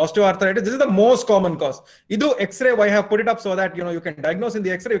 So this is osteoarthritis. This is the most common cause. Idu X-ray, I have put it up so that you can diagnose in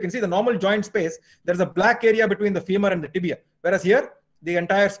the X-ray. You can see the normal joint space. There's a black area between the femur and the tibia. Whereas here, the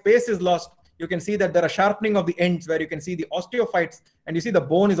entire space is lost. You can see that there are sharpening of the ends where you can see the osteophytes, and you see the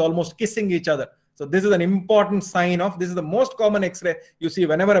bone is almost kissing each other. So this is an important sign of, this is the most common X-ray you see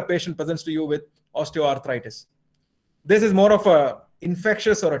whenever a patient presents to you with osteoarthritis. This is more of a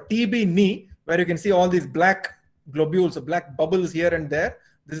infectious or a TB knee, where you can see all these black globules, black bubbles here and there.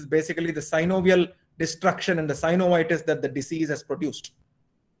 This is basically the synovial destruction and the synovitis that the disease has produced.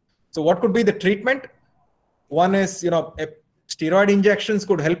 So what could be the treatment? One is, steroid injections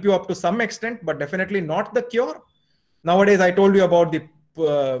could help you up to some extent, but definitely not the cure. Nowadays, I told you about the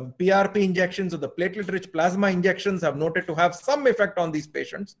PRP injections or the platelet-rich plasma injections have noted to have some effect on these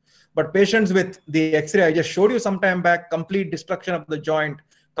patients. But patients with the X-ray I just showed you some time back, complete destruction of the joint,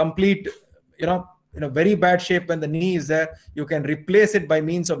 complete, in a very bad shape when the knee is there, you can replace it by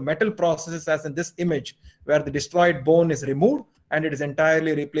means of metal processes, as in this image, where the destroyed bone is removed and it is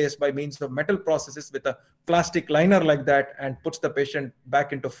entirely replaced by means of metal processes with a plastic liner like that, and puts the patient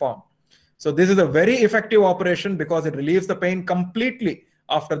back into form. So this is a very effective operation because it relieves the pain completely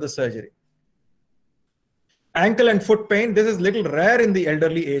after the surgery. Ankle and foot pain, this is little rare in the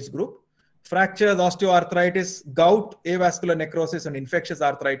elderly age group. Fractures, osteoarthritis, gout, avascular necrosis, and infectious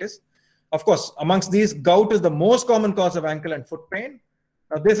arthritis. Of course, amongst these, gout is the most common cause of ankle and foot pain.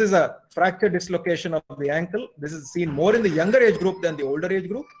 Now, this is a fracture dislocation of the ankle. This is seen more in the younger age group than the older age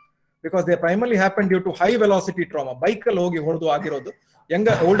group, because they primarily happen due to high velocity trauma. Bike hogi hordu agirodu.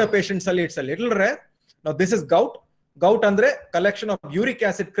 Older patients, it's a little rare. Now, this is gout. Gout andre collection of uric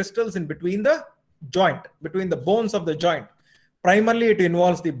acid crystals in between the joint, between the bones of the joint. Primarily, it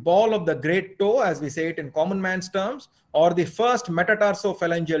involves the ball of the great toe, as we say it in common man's terms, or the first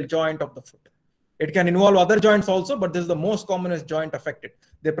metatarsophalangeal joint of the foot. It can involve other joints also, but this is the most commonest joint affected.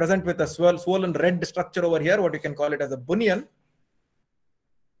 They present with a swollen red structure over here, what you can call it as a bunion.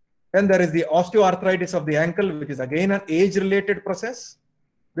 Then there is the osteoarthritis of the ankle, which is again an age-related process.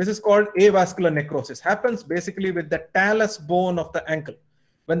 This is called avascular necrosis. Happens basically with the talus bone of the ankle.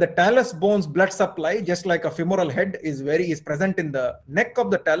 When the talus bone's blood supply, just like a femoral head, is present in the neck of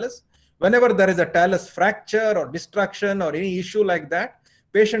the talus, whenever there is a talus fracture or destruction or any issue like that,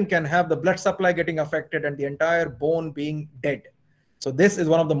 patient can have the blood supply getting affected and the entire bone being dead. So this is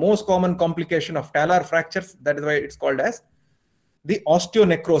one of the most common complication of talar fractures. That is why it's called as the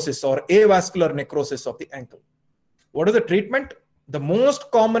osteonecrosis or avascular necrosis of the ankle. What is the treatment? The most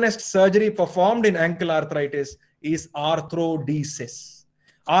commonest surgery performed in ankle arthritis is arthrodesis.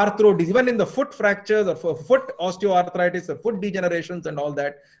 Even in the foot fractures or foot osteoarthritis or foot degenerations and all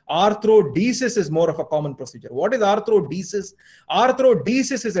that, arthrodesis is more of a common procedure. What is arthrodesis?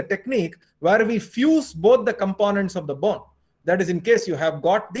 Arthrodesis is a technique where we fuse both the components of the bone. That is, in case you have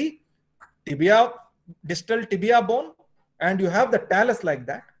got the tibia, distal tibia bone, and you have the talus like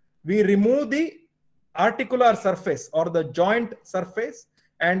that, we remove the articular surface or the joint surface,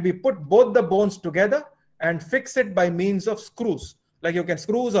 and we put both the bones together and fix it by means of screws. Like you can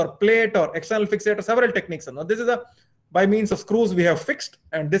screws or plate or external fixator, several techniques. Now, this is by means of screws we have fixed,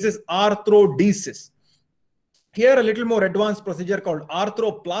 and this is arthrodesis. Here, a little more advanced procedure called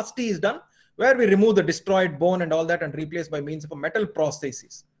arthroplasty is done, where we remove the destroyed bone and all that and replace by means of a metal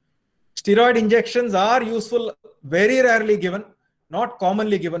prosthesis. Steroid injections are useful, very rarely given, not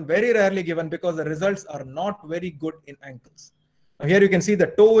commonly given, very rarely given, because the results are not very good in ankles. Now, here you can see the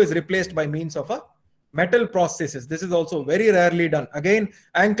toe is replaced by means of a metal prosthesis. This is also very rarely done. Again,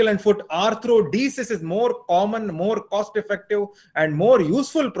 ankle and foot arthrodesis is more common, more cost-effective, and more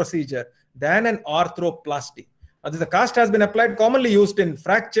useful procedure than an arthroplasty. Now, the cast has been applied, commonly used in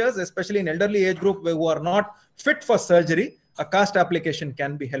fractures, especially in elderly age group who are not fit for surgery. A cast application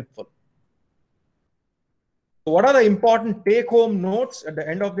can be helpful. So what are the important take-home notes at the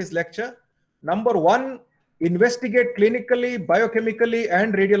end of this lecture? Number one, investigate clinically, biochemically,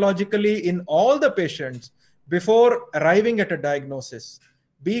 and radiologically in all the patients before arriving at a diagnosis.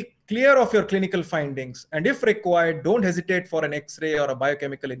 Be clear of your clinical findings, and if required, don't hesitate for an X-ray or a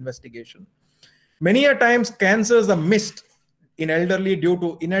biochemical investigation. Many a times, cancers are missed in elderly due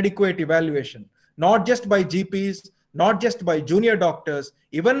to inadequate evaluation, not just by GPs, not just by junior doctors,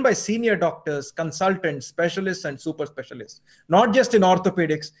 even by senior doctors, consultants, specialists, and super specialists. Not just in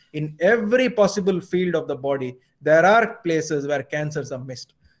orthopedics, in every possible field of the body, there are places where cancers are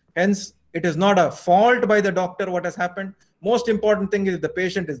missed. Hence, it is not a fault by the doctor what has happened. Most important thing is the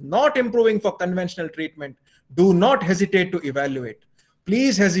patient is not improving for conventional treatment. Do not hesitate to evaluate.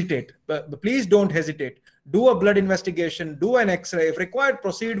 Please hesitate. Please don't hesitate. Do a blood investigation, do an X-ray. If required,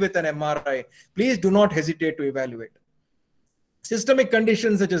 proceed with an MRI. Please do not hesitate to evaluate. Systemic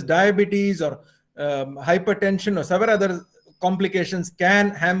conditions such as diabetes or hypertension or several other complications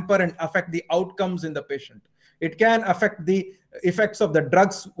can hamper and affect the outcomes in the patient. It can affect the effects of the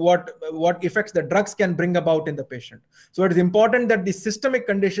drugs, what effects the drugs can bring about in the patient. So it is important that the systemic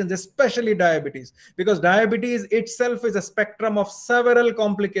conditions, especially diabetes, because diabetes itself is a spectrum of several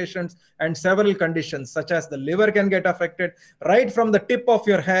complications and several conditions, such as the liver can get affected, right from the tip of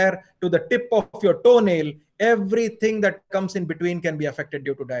your hair to the tip of your toenail. Everything that comes in between can be affected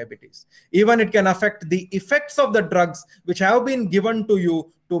due to diabetes. Even it can affect the effects of the drugs which have been given to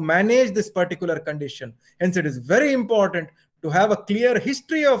you to manage this particular condition. Hence, it is very important to have a clear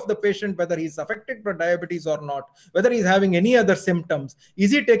history of the patient, whether he's affected by diabetes or not, whether he's having any other symptoms,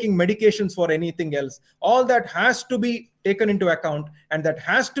 is he taking medications for anything else. All that has to be taken into account, and that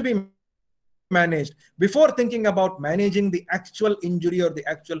has to be managed before thinking about managing the actual injury or the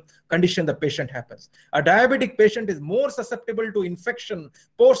actual condition the patient happens. A diabetic patient is more susceptible to infection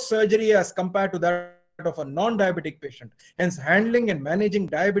post-surgery as compared to that of a non-diabetic patient. Hence, handling and managing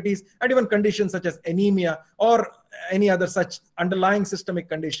diabetes and even conditions such as anemia or any other such underlying systemic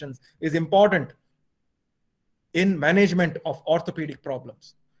conditions is important in management of orthopedic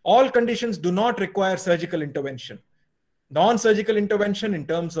problems. All conditions do not require surgical intervention. Non-surgical intervention in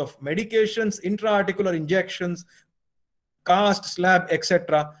terms of medications, intra-articular injections, cast, slab,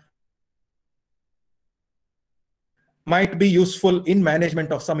 etc. might be useful in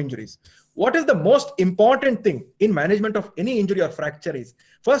management of some injuries. What is the most important thing in management of any injury or fracture is,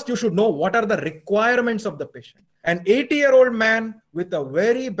 first you should know what are the requirements of the patient. An 80-year-old man with a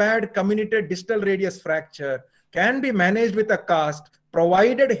very bad comminuted distal radius fracture can be managed with a cast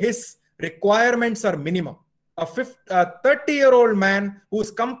provided his requirements are minimum. A 30-year-old man who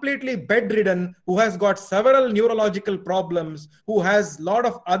is completely bedridden, who has got several neurological problems, who has a lot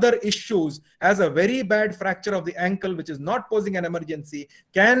of other issues, has a very bad fracture of the ankle which is not posing an emergency,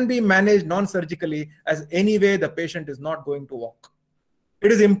 can be managed non-surgically, as anyway the patient is not going to walk.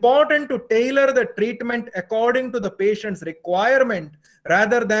 It is important to tailor the treatment according to the patient's requirement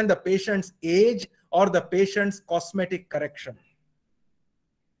rather than the patient's age or the patient's cosmetic correction.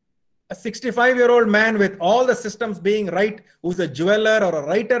 A 65-year-old man with all the systems being right, who's a jeweler or a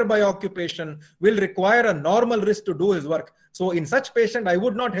writer by occupation, will require a normal wrist to do his work. So in such patient, I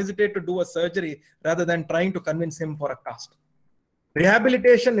would not hesitate to do a surgery rather than trying to convince him for a cast.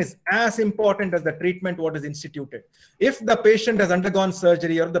 Rehabilitation is as important as the treatment what is instituted. If the patient has undergone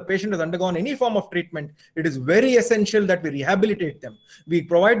surgery or the patient has undergone any form of treatment, it is very essential that we rehabilitate them. We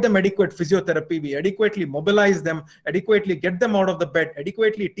provide them adequate physiotherapy, we adequately mobilize them, adequately get them out of the bed,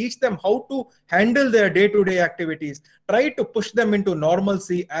 adequately teach them how to handle their day-to-day activities, try to push them into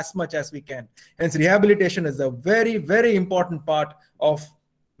normalcy as much as we can. Hence, rehabilitation is a very, very important part of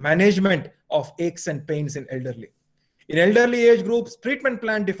management of aches and pains in elderly. In elderly age groups, treatment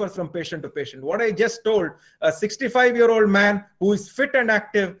plan differs from patient to patient. What I just told, a 65-year-old man who is fit and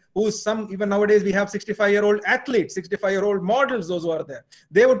active, even nowadays we have 65-year-old athletes, 65-year-old models, those who are there.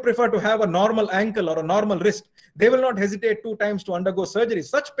 They would prefer to have a normal ankle or a normal wrist. They will not hesitate 2 times to undergo surgery.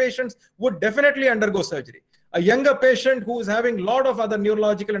 Such patients would definitely undergo surgery. A younger patient who is having a lot of other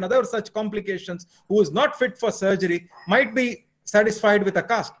neurological and other such complications, who is not fit for surgery, might be satisfied with a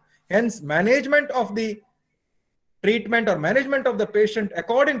cast. Hence, management of the treatment or management of the patient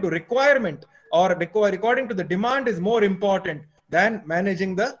according to requirement or according to the demand is more important than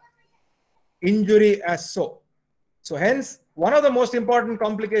managing the injury as so. So hence, one of the most important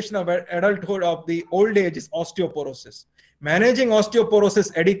complications of adulthood of the old age is osteoporosis. Managing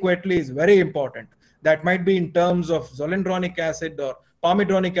osteoporosis adequately is very important. That might be in terms of zoledronic acid or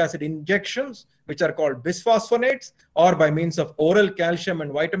palmidronic acid injections, which are called bisphosphonates, or by means of oral calcium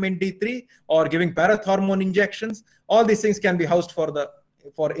and vitamin D3, or giving parathormone injections. All these things can be housed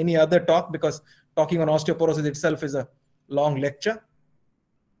for any other talk, because talking on osteoporosis itself is a long lecture.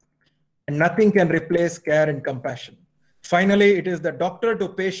 And nothing can replace care and compassion. Finally, it is the doctor to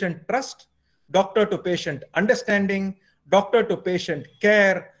patient trust, doctor to patient understanding, doctor to patient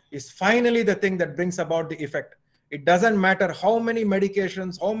care is finally the thing that brings about the effect. It doesn't matter how many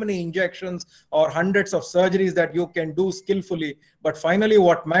medications, how many injections, or hundreds of surgeries that you can do skillfully. But finally,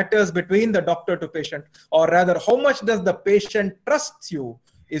 what matters between the doctor to patient, or rather, how much does the patient trust you,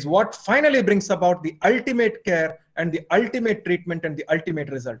 is what finally brings about the ultimate care and the ultimate treatment and the ultimate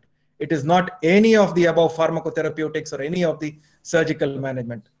result. It is not any of the above pharmacotherapeutics or any of the surgical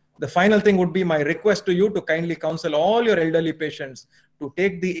management. The final thing would be my request to you to kindly counsel all your elderly patients to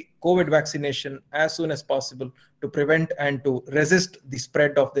take the COVID vaccination as soon as possible to prevent and to resist the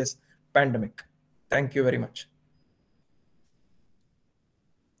spread of this pandemic. Thank you very much.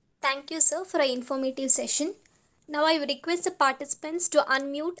 Thank you, sir, for an informative session. Now I would request the participants to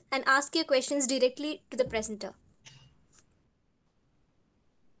unmute and ask your questions directly to the presenter.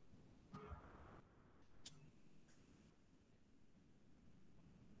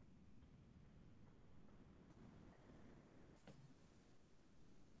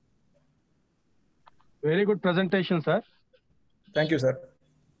 Very good presentation, sir. Thank you, sir.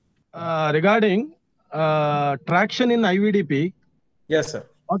 Regarding traction in IVDP, Yes, sir.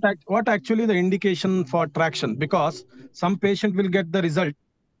 what actually the indication for traction? Because some patient will get the result,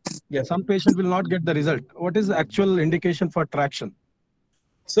 Yes. some patient will not get the result. What is the actual indication for traction?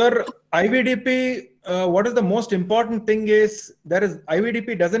 Sir, IVDP, what is the most important thing is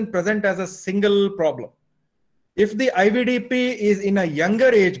IVDP doesn't present as a single problem. If the IVDP is in a younger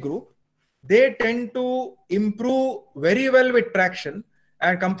age group, they tend to improve very well with traction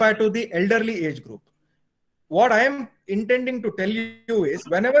and compared to the elderly age group. What I am intending to tell you is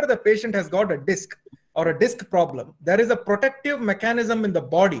whenever the patient has got a disc or a disc problem, there is a protective mechanism in the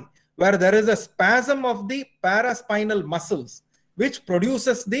body where there is a spasm of the paraspinal muscles which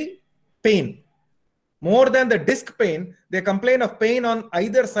produces the pain. More than the disc pain, they complain of pain on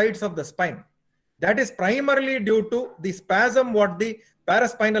either sides of the spine. That is primarily due to the spasm what the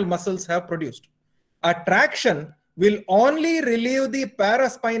paraspinal muscles have produced. A traction will only relieve the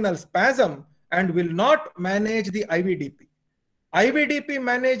paraspinal spasm and will not manage the IVDP. IVDP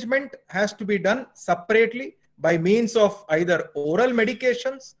management has to be done separately by means of either oral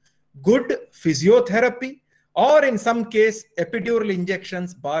medications, good physiotherapy, or in some case, epidural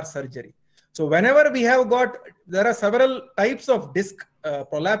injections, bar surgery. So whenever we have there are several types of disc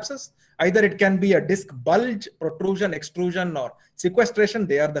prolapses. Either it can be a disc bulge, protrusion, extrusion, or sequestration.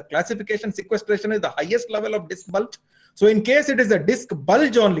 They are the classification. Sequestration is the highest level of disc bulge. So in case it is a disc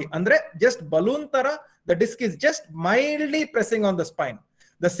bulge only, andre just balloon tara, the disc is just mildly pressing on the spine.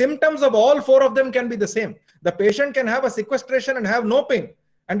 The symptoms of all four of them can be the same. The patient can have a sequestration and have no pain.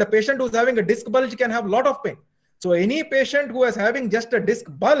 And the patient who's having a disc bulge can have a lot of pain. So any patient who is having just a disc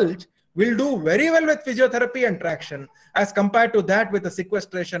bulge will do very well with physiotherapy and traction as compared to that with a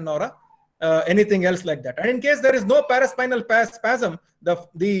sequestration or anything else like that. And in case there is no paraspinal spasm,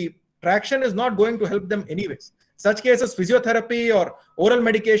 the traction is not going to help them anyways. Such cases, physiotherapy or oral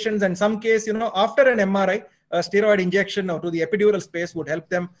medications, and some case, after an MRI, a steroid injection or to the epidural space would help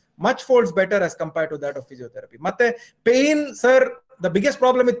them much folds better as compared to that of physiotherapy. Matte pain, sir, the biggest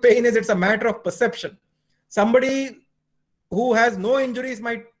problem with pain is it's a matter of perception. Somebody who has no injuries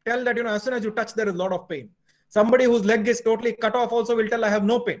might tell that, as soon as you touch, there is a lot of pain. Somebody whose leg is totally cut off also will tell, I have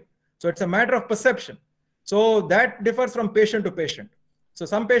no pain. So it's a matter of perception. So that differs from patient to patient. So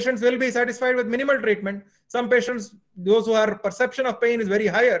some patients will be satisfied with minimal treatment. Some patients, those who are perception of pain is very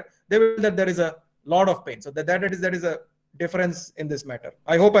higher, they will that there is a lot of pain. So that is a difference in this matter.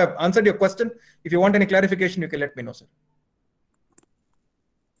 I hope I've answered your question. If you want any clarification, you can let me know, sir.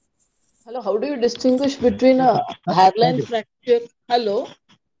 Hello, how do you distinguish between a hairline fracture? Hello,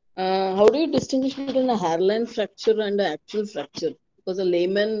 how do you distinguish between a hairline fracture and an actual fracture? Because a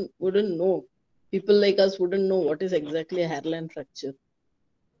layman wouldn't know. People like us wouldn't know what is exactly a hairline fracture.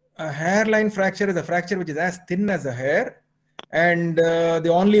 A hairline fracture is a fracture which is as thin as a hair. And the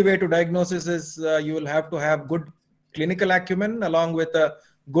only way to diagnose is you will have to have good clinical acumen along with a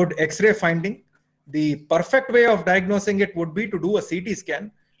good X-ray finding. The perfect way of diagnosing it would be to do a CT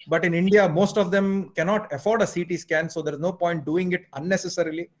scan. But in India, most of them cannot afford a CT scan. So there is no point doing it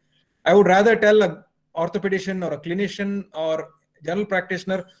unnecessarily. I would rather tell an orthopedician or a clinician or general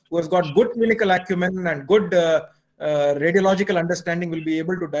practitioner who has got good clinical acumen and good radiological understanding will be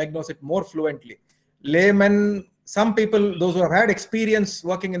able to diagnose it more fluently. Laymen, some people, those who have had experience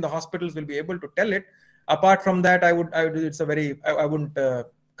working in the hospitals will be able to tell it. Apart from that, I wouldn't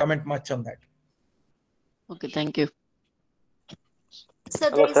comment much on that. Okay, thank you. So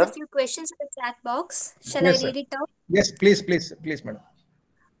there is a few questions in the chat box. Shall I read it out? Yes, please, madam.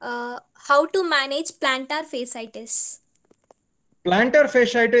 How to manage plantar fasciitis? Plantar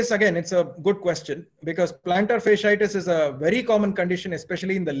fasciitis, again, it's a good question because plantar fasciitis is a very common condition,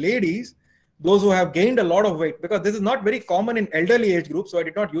 especially in the ladies, those who have gained a lot of weight, because this is not very common in elderly age groups, so I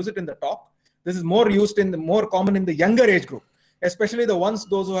did not use it in the talk. This is more common in the younger age group, especially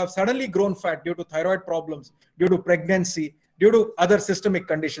those who have suddenly grown fat due to thyroid problems, due to pregnancy, due to other systemic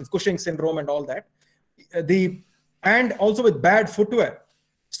conditions, Cushing's syndrome and all that. And also with bad footwear,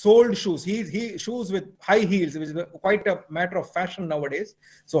 soled shoes, shoes with high heels, which is quite a matter of fashion nowadays.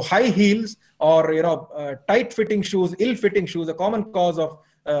 So high heels or tight-fitting shoes, ill-fitting shoes, a common cause of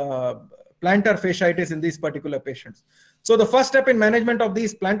plantar fasciitis in these particular patients. So the first step in management of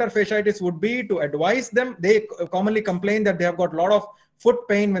these plantar fasciitis would be to advise them. They commonly complain that they have got a lot of foot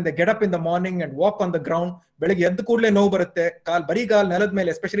pain when they get up in the morning and walk on the ground. ಬೆಳಗ್ಗೆ ಎದ್ದು ಕೂಡಲೇ ನೋವು ಬರುತ್ತೆ, ಬರೀ ಕಾಲು ನೆಲದ ಮೇಲೆ,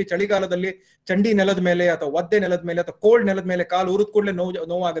 especially ಚಳಿಗಾಲದಲ್ಲಿ ಚಂಡಿ ನೆಲದ ಮೇಲೆ ಅಥವಾ ಒದ್ದೆ ನೆಲದ ಮೇಲೆ ಅಥವಾ ಕೋಲ್ಡ್ ನೆಲದ ಮೇಲೆ ಕಾಲು ಉರಿದ ಕೂಡಲೇ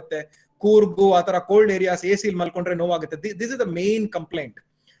ನೋವಾಗುತ್ತೆ. ಕೂರ್ಗು ಆ ತರ ಕೋಲ್ಡ್ ಏರಿಯಾಸ್ ಎಸಿಲ್ ಮಲ್ಕೊಂಡ್ರೆ ನೋವಾಗುತ್ತೆ. This is the main complaint.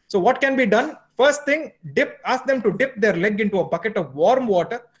 So what can be done? First thing, ask them to dip their leg into a bucket of warm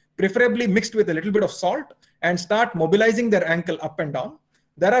water, preferably mixed with a little bit of salt, and start mobilizing their ankle up and down.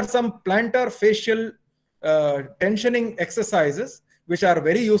 There are some plantar fascial tensioning exercises which are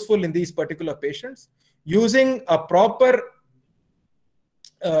very useful in these particular patients. Using a proper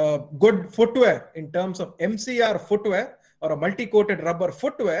good footwear in terms of MCR footwear or a multi-coated rubber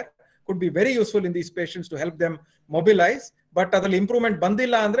footwear could be very useful in these patients to help them mobilize. But adal improvement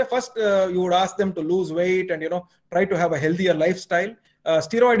bandilla andre, first you would ask them to lose weight and try to have a healthier lifestyle.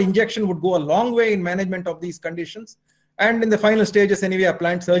 Steroid injection would go a long way in management of these conditions. And in the final stages anyway,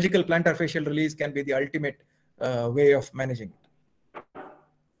 a surgical plantar fascial release can be the ultimate way of managing it.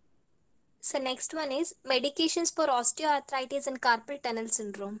 So next one is medications for osteoarthritis and carpal tunnel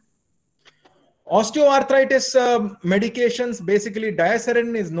syndrome. Osteoarthritis medications, basically diacerin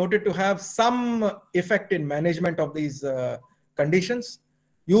is noted to have some effect in management of these conditions.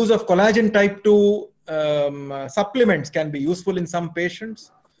 Use of collagen type 2 supplements can be useful in some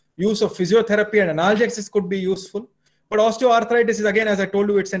patients. Use of physiotherapy and analgesics could be useful. But osteoarthritis is, again, as I told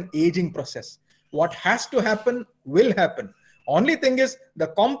you, it's an aging process. What has to happen will happen. Only thing is the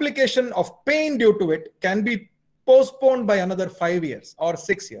complication of pain due to it can be postponed by another 5 years or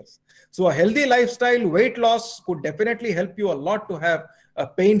 6 years. So a healthy lifestyle, weight loss could definitely help you a lot to have a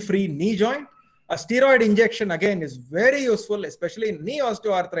pain-free knee joint. A steroid injection, again, is very useful, especially in knee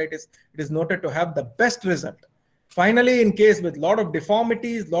osteoarthritis. It is noted to have the best result. Finally, in case with a lot of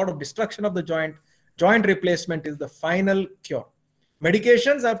deformities, a lot of destruction of the joint replacement is the final cure.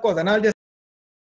 Medications, of course, analgesics